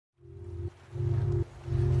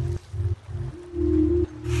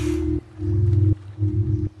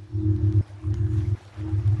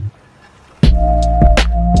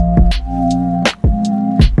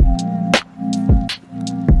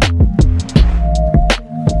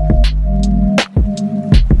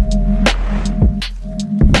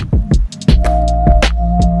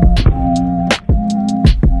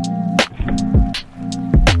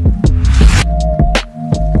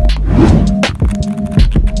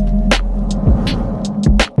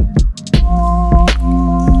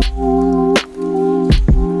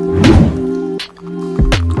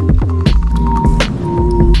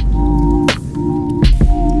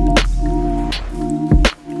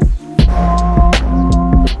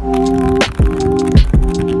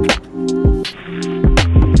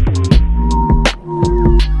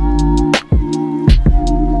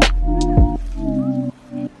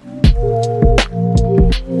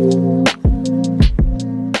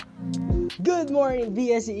Good morning,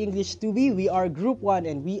 BSc English 2B. We are Group 1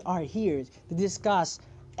 and we are here to discuss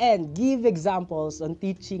and give examples on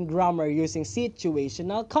teaching grammar using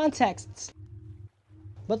situational contexts.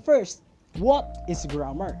 But first, what is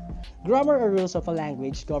grammar? Grammar are rules of a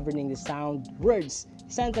language governing the sound, words,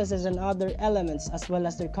 sentences, and other elements as well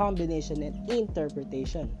as their combination and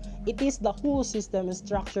interpretation. It is the whole system and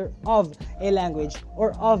structure of a language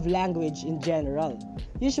or of language in general,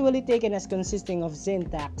 usually taken as consisting of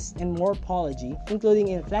syntax and morphology, including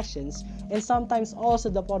inflections, and sometimes also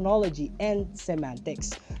the phonology and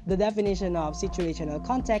semantics. The definition of situational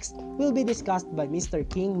context will be discussed by Mr.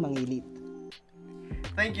 King Mangilit.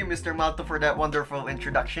 Thank you, Mr. Malto, for that wonderful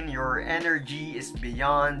introduction. Your energy is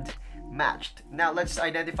beyond matched. Now, let's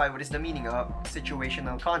identify what is the meaning of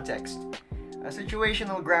situational context. A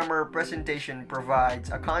situational grammar presentation provides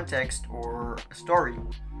a context or a story.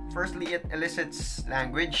 Firstly, it elicits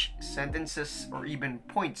language, sentences, or even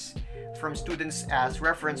points from students as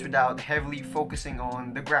reference without heavily focusing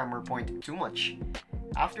on the grammar point too much.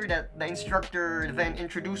 After that, the instructor then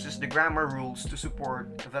introduces the grammar rules to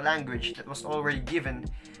support the language that was already given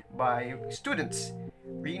by students,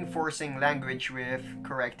 reinforcing language with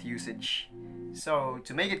correct usage. So,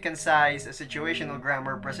 to make it concise, a situational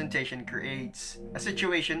grammar presentation creates a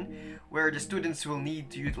situation where the students will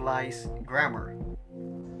need to utilize grammar.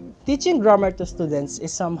 Teaching grammar to students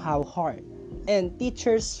is somehow hard, and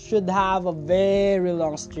teachers should have a very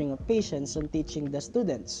long string of patience on teaching the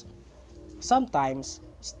students. Sometimes,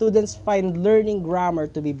 students find learning grammar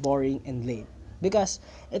to be boring and lame because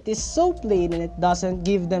it is so plain and it doesn't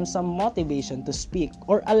give them some motivation to speak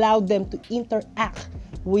or allow them to interact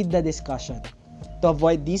with the discussion. To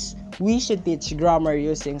avoid this, we should teach grammar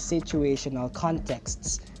using situational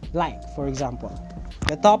contexts. Like, for example,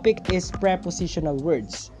 the topic is prepositional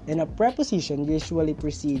words, and a preposition usually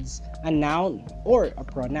precedes a noun or a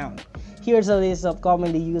pronoun. Here's a list of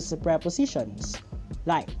commonly used prepositions,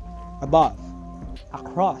 like above,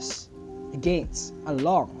 across, against,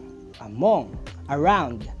 along, among,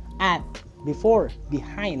 around, at, before,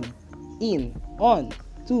 behind, in, on,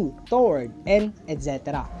 to, toward, and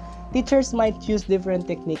etc. Teachers might use different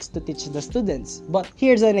techniques to teach the students, but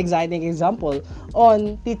here's an exciting example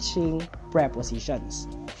on teaching prepositions.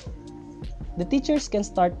 The teachers can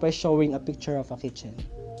start by showing a picture of a kitchen.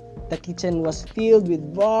 The kitchen was filled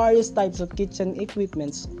with various types of kitchen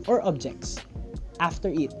equipments or objects. After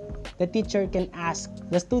it, the teacher can ask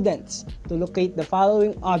the students to locate the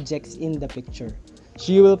following objects in the picture.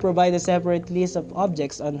 She will provide a separate list of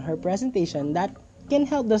objects on her presentation that can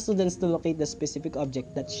help the students to locate the specific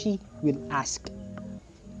object that she will ask.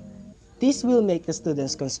 This will make the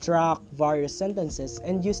students construct various sentences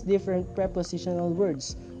and use different prepositional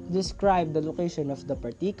words to describe the location of the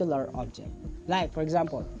particular object. Like, for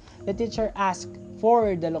example, the teacher asks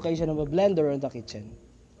for the location of a blender in the kitchen.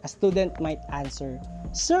 A student might answer,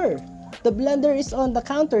 "Sir, the blender is on the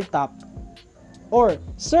countertop." Or,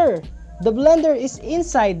 "Sir, the blender is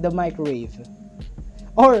inside the microwave."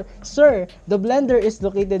 Or, "Sir, the blender is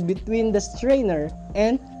located between the strainer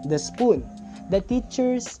and the spoon." The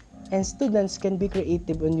teachers and students can be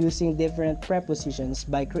creative on using different prepositions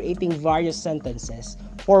by creating various sentences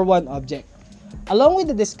for one object. Along with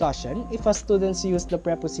the discussion, if a student uses the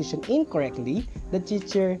preposition incorrectly, the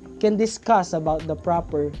teacher can discuss about the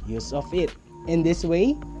proper use of it. In this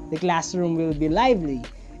way, the classroom will be lively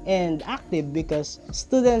and active because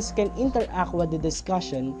students can interact with the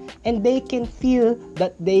discussion and they can feel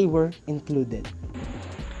that they were included.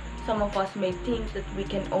 Some of us may think that we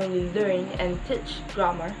can only learn and teach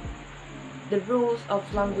grammar, the rules of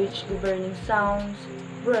language governing sounds,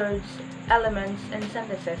 words, elements, and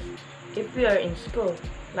sentences if we are in school,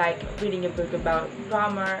 like reading a book about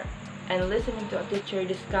grammar and listening to a teacher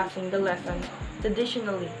discussing the lesson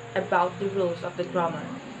traditionally about the rules of the grammar.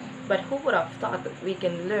 But who would have thought that we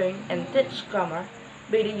can learn and teach grammar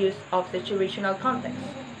by the use of situational context?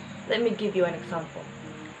 Let me give you an example.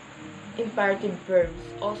 Imperative verbs,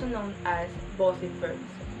 also known as bossy verbs.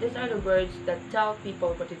 These are the words that tell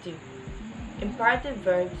people what to do. Imperative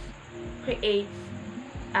verbs creates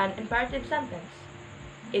an imperative sentence.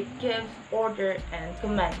 It gives order and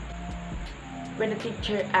command. When the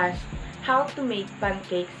teacher asks how to make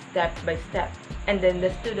pancakes step by step, and then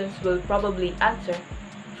the students will probably answer,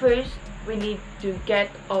 "First, we need to get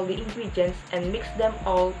all the ingredients and mix them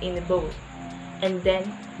all in a bowl. And then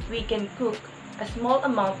we can cook a small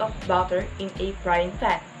amount of butter in a frying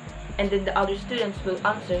pan." And then the other students will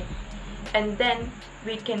answer, "And then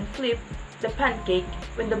we can flip the pancake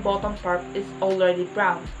when the bottom part is already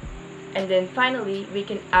brown. And then finally, we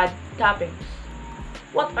can add toppings."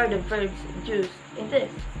 What are the verbs used in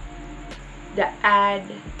this? The add,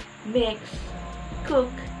 mix,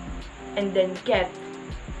 cook, and then get.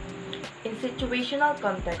 In situational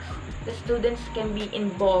context, the students can be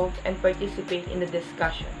involved and participate in the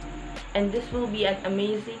discussion. And this will be an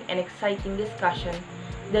amazing and exciting discussion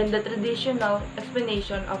than the traditional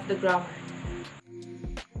explanation of the grammar.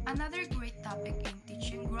 Another great topic in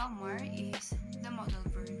teaching grammar is the modal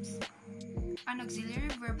verbs. An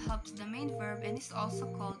auxiliary verb helps the main verb and is also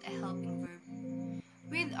called a helping verb.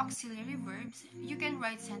 With auxiliary verbs, you can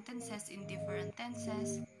write sentences in different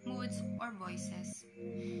tenses, moods, or voices.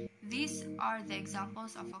 These are the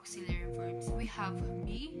examples of auxiliary verbs. We have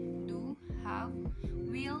be, do, have,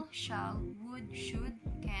 will, shall, would, should,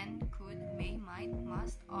 can, could, may, might,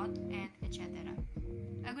 must, ought, and etc.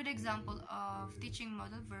 A good example of teaching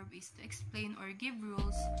modal verb is to explain or give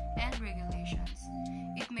rules and regulations.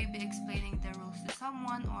 It may be explaining the rules to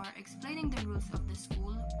someone or explaining the rules of the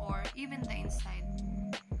school or even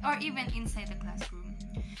inside the classroom.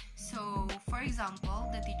 So, for example,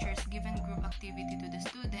 the teacher's given group activity to the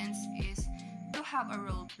students is to have a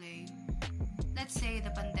role play. Let's say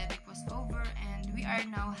the pandemic was over and we are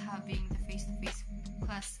now having the face-to-face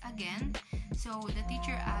class again. So the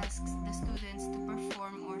teacher asks the students to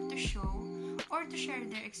perform or to show or to share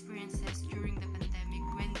their experiences during the pandemic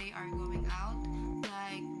when they are going out,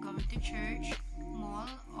 like going to church, mall,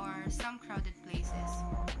 or some crowded places.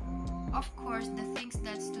 Of course, the things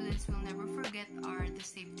that students will never forget are the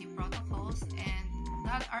safety protocols and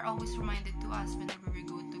that are always reminded to us whenever we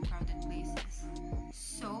go to crowded places.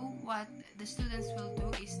 So what the students will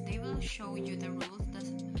do is they will show you the rules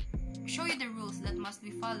that must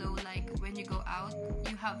be followed, like when you go out,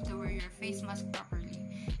 you have to wear your face mask properly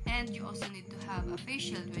and you also need to have a face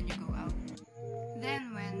shield when you go out.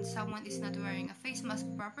 Then when someone is not wearing a face mask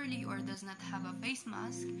properly or does not have a face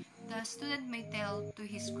mask, the student may tell to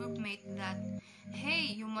his groupmate that, hey,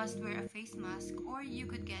 you must wear a face mask or you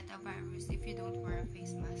could get a virus if you don't wear a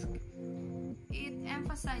face mask. It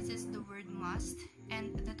emphasizes the word must,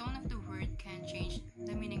 and the tone of the word can change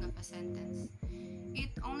the meaning of a sentence.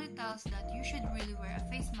 It only tells that you should really wear a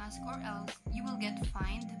face mask or else you will get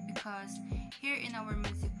fined, because here in our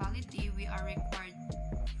municipality we are required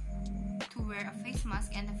to wear a face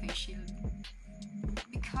mask and a face shield.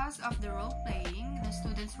 Because of the role playing, the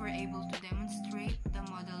students were able to demonstrate the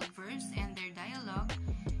modal verbs and their dialogue,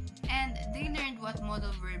 and they learned what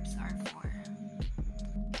modal verbs are for.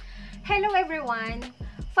 Hello everyone!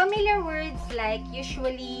 Familiar words like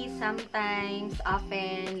usually, sometimes,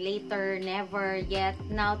 often, later, never, yet,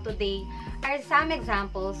 now, today are some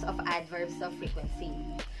examples of adverbs of frequency.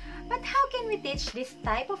 But how can we teach this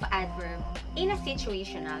type of adverb in a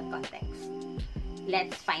situational context?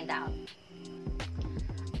 Let's find out.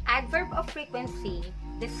 Adverb of frequency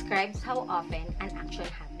describes how often an action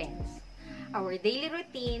happens. Our daily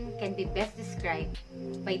routine can be best described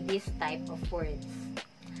by this type of words.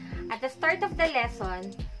 At the start of the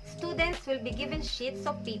lesson, students will be given sheets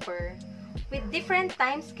of paper with different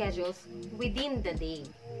time schedules within the day.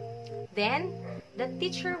 Then, the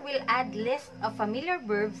teacher will add list of familiar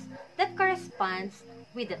verbs that corresponds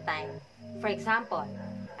with the time. For example,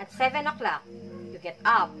 at 7 o'clock, you get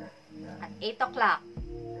up. At 8 o'clock,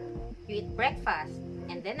 you eat breakfast.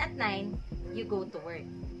 And then at 9, you go to work.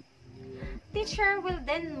 Teacher will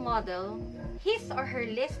then model his or her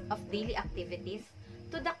list of daily activities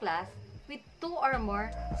to the class with 2 or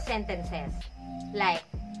more sentences. Like,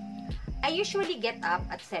 I usually get up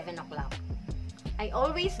at 7 o'clock. I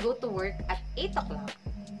always go to work at 8 o'clock.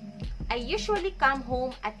 I usually come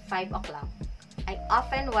home at 5 o'clock. I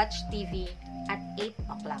often watch TV at 8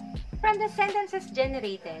 o'clock. From the sentences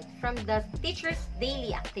generated from the teacher's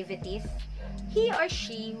daily activities, he or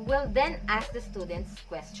she will then ask the students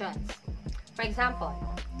questions. For example,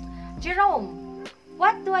 Jerome,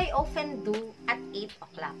 what do I often do at 8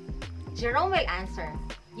 o'clock? Jerome will answer,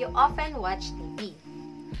 you often watch TV.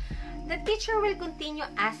 The teacher will continue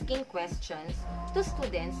asking questions to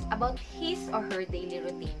students about his or her daily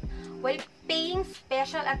routine while paying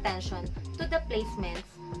special attention to the placements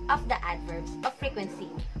of the adverbs of frequency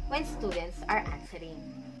when students are answering.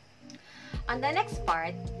 On the next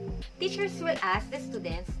part, teachers will ask the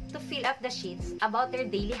students to fill up the sheets about their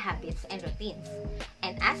daily habits and routines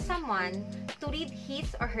and ask someone to read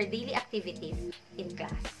his or her daily activities in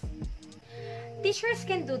class. Teachers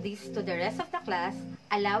can do this to the rest of the class,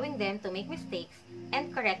 allowing them to make mistakes and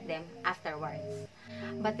correct them afterwards.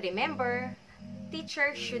 But remember,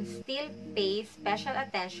 teachers should still pay special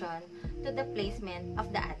attention to the placement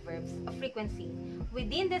of the adverbs of frequency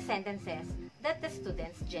within the sentences that the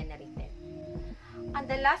students generated. On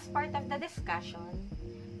the last part of the discussion,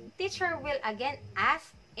 teacher will again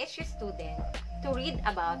ask each student to read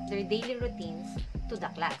about their daily routines to the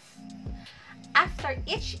class. After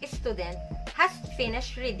each student has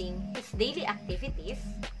finished reading his daily activities,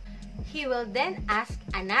 he will then ask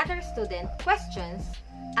another student questions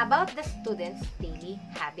about the student's daily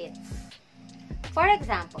habits. For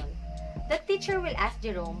example, the teacher will ask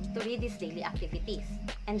Jerome to read his daily activities,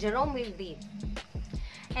 and Jerome will read.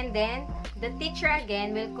 And then, the teacher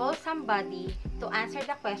again will call somebody to answer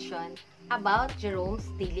the question about Jerome's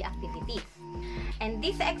daily activities. And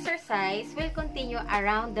this exercise will continue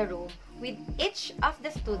around the room with each of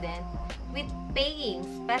the students with paying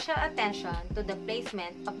special attention to the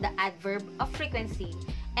placement of the adverb of frequency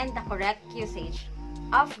and the correct usage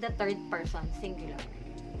of the third person singular.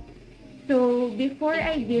 So, before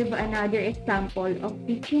I give another example of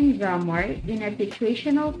teaching grammar in a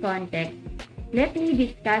situational context, let me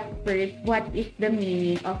discuss first what is the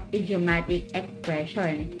meaning of idiomatic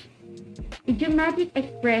expression. Idiomatic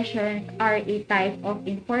expressions are a type of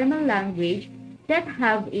informal language that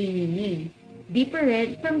have a meaning,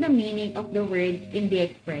 different from the meaning of the words in the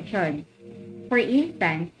expression. For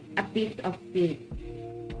instance, a piece of cake.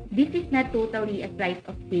 This is not totally a slice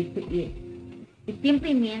of cake to eat. It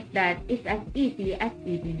simply means that it's as easy as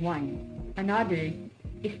eating one. Another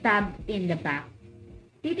is stabbed in the back.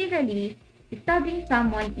 Literally, stabbing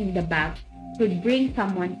someone in the back could bring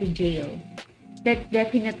someone to jail. That's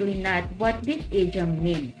definitely not what this idiom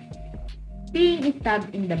means. Being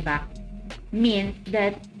stabbed in the back means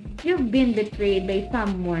that you've been betrayed by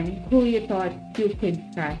someone who you thought you could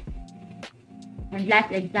trust. And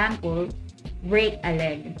last example, break a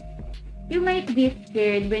leg. You might be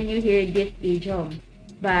scared when you hear this idiom,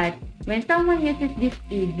 but when someone uses this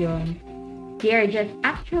idiom, they are just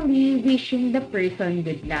actually wishing the person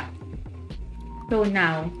good luck. So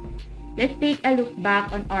now, let's take a look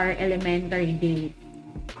back on our elementary days.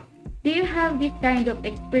 Do you have this kind of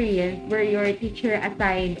experience where your teacher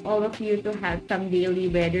assigned all of you to have some daily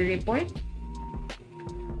weather reports?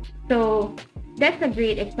 So, that's a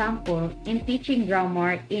great example in teaching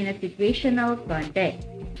grammar in a situational context.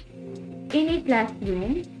 In a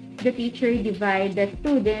classroom, the teacher divides the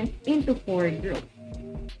students into 4 groups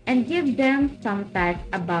and give them some tasks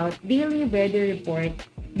about daily weather reports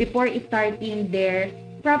before starting their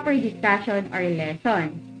proper discussion or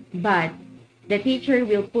lesson. But the teacher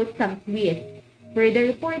will put some twist where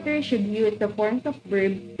the reporter should use the forms of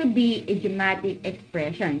verbs to be idiomatic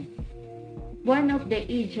expressions. One of the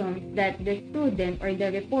idioms that the student or the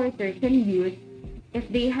reporter can use if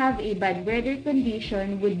they have a bad weather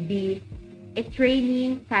condition would be "it's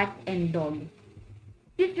raining cats and dogs."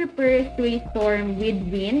 This refers to a storm with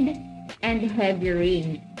wind and heavy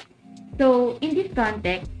rain. So, in this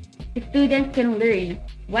context, the students can learn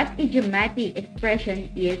what idiomatic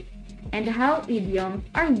expression is and how idioms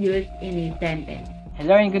are used in a sentence.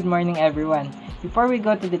 Hello and good morning everyone. Before we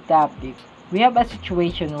go to the topic, we have a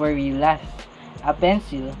situation where we lost a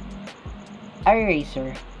pencil, a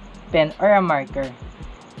eraser, pen or a marker,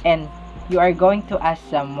 and you are going to ask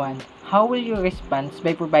someone. How will you respond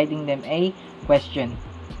by providing them a question?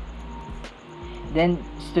 Then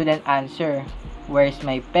student answer, "Where's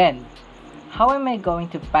my pen? How am I going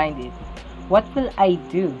to find it? What will I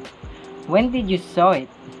do? When did you saw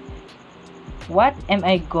it? What am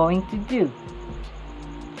I going to do?"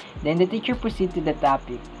 Then the teacher proceeds to the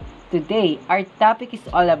topic. Today, our topic is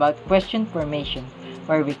all about question formation,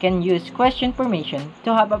 where we can use question formation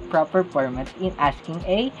to have a proper format in asking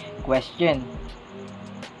a question.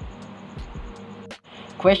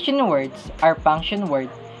 Question words are function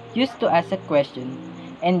words used to ask a question,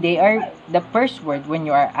 and they are the first word when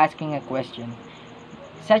you are asking a question.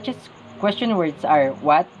 Such as question words are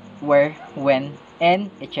what, where, when, and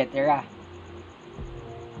etc.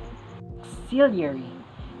 Auxiliary.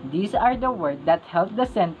 These are the words that help the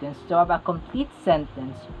sentence to have a complete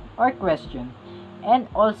sentence or question, and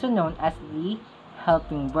also known as the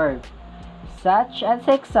helping verb. Such as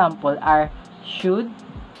example are should,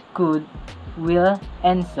 could, will,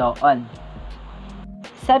 and so on.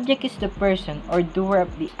 Subject is the person or doer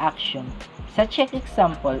of the action. Such an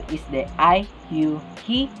example is the I, you,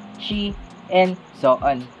 he, she, and so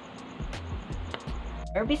on.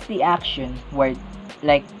 Verb is the action word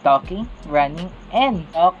like talking, running, and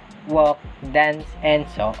talk, walk, dance, and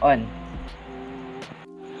so on.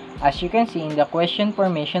 As you can see in the question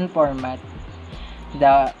formation format,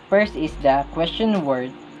 the first is the question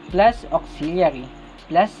word plus auxiliary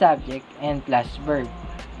plus subject and plus verb.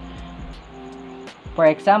 For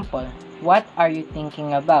example, what are you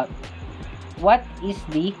thinking about? What is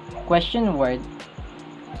the question word?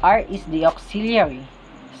 Are is the auxiliary,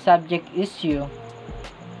 subject is you,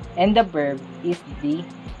 and the verb is the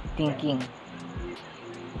thinking.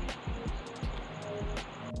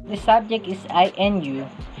 the subject is ing,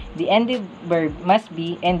 the ending verb must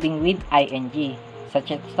be ending with ing,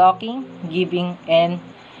 such as talking, giving, and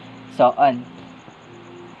so on.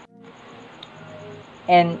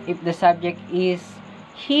 And if the subject is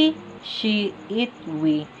he, she, it,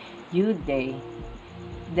 we, you, they,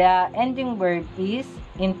 the ending verb is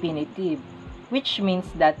infinitive, which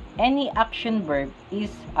means that any action verb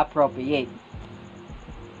is appropriate.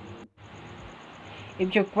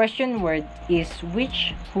 If your question word is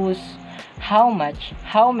which, whose, how much,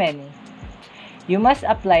 how many, you must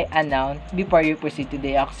apply a noun before you proceed to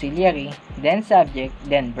the auxiliary, then subject,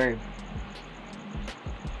 then verb.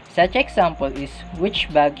 Such example is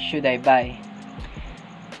which bag should I buy?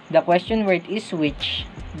 The question word is which,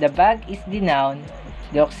 the bag is the noun,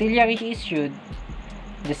 the auxiliary is should,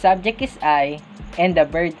 the subject is I, and the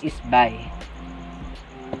verb is buy.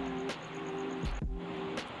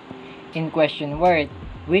 In question word,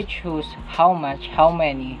 which, whose, how much, how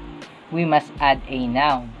many, we must add a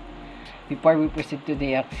noun before we proceed to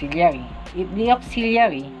the auxiliary. If the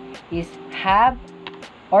auxiliary is have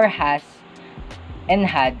or has and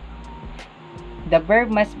had, the verb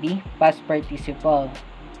must be past participle.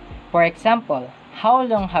 For example, how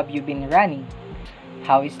long have you been running?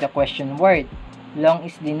 How is the question word. Long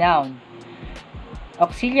is the noun.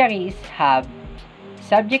 Auxiliary is have,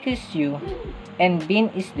 subject is you, and been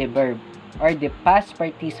is the verb, or the past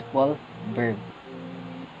participle verb.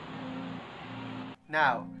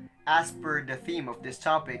 Now, as per the theme of this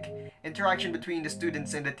topic, interaction between the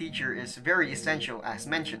students and the teacher is very essential as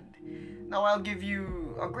mentioned. Now I'll give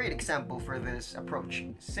you a great example for this approach.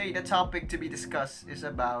 Say the topic to be discussed is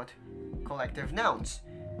about collective nouns.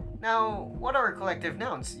 Now, what are collective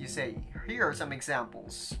nouns, you say? Here are some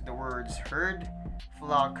examples. The words herd,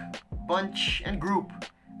 flock, bunch, and group.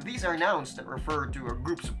 These are nouns that refer to a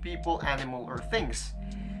groups of people, animal, or things.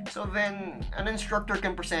 So then, an instructor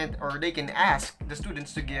can present or they can ask the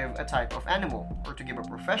students to give a type of animal, or to give a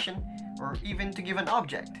profession, or even to give an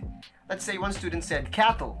object. Let's say one student said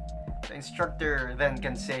cattle. The instructor then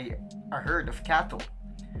can say a herd of cattle.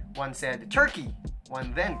 One said turkey.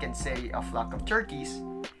 One then can say a flock of turkeys.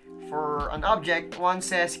 For an object, one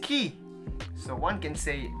says key. So one can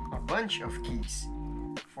say a bunch of keys.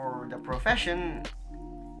 For the profession,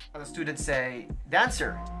 the students say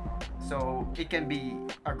dancer. So it can be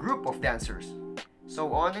a group of dancers.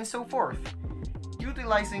 So on and so forth.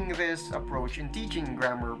 Utilizing this approach in teaching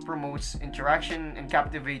grammar promotes interaction and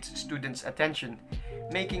captivates students' attention,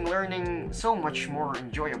 making learning so much more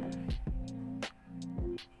enjoyable.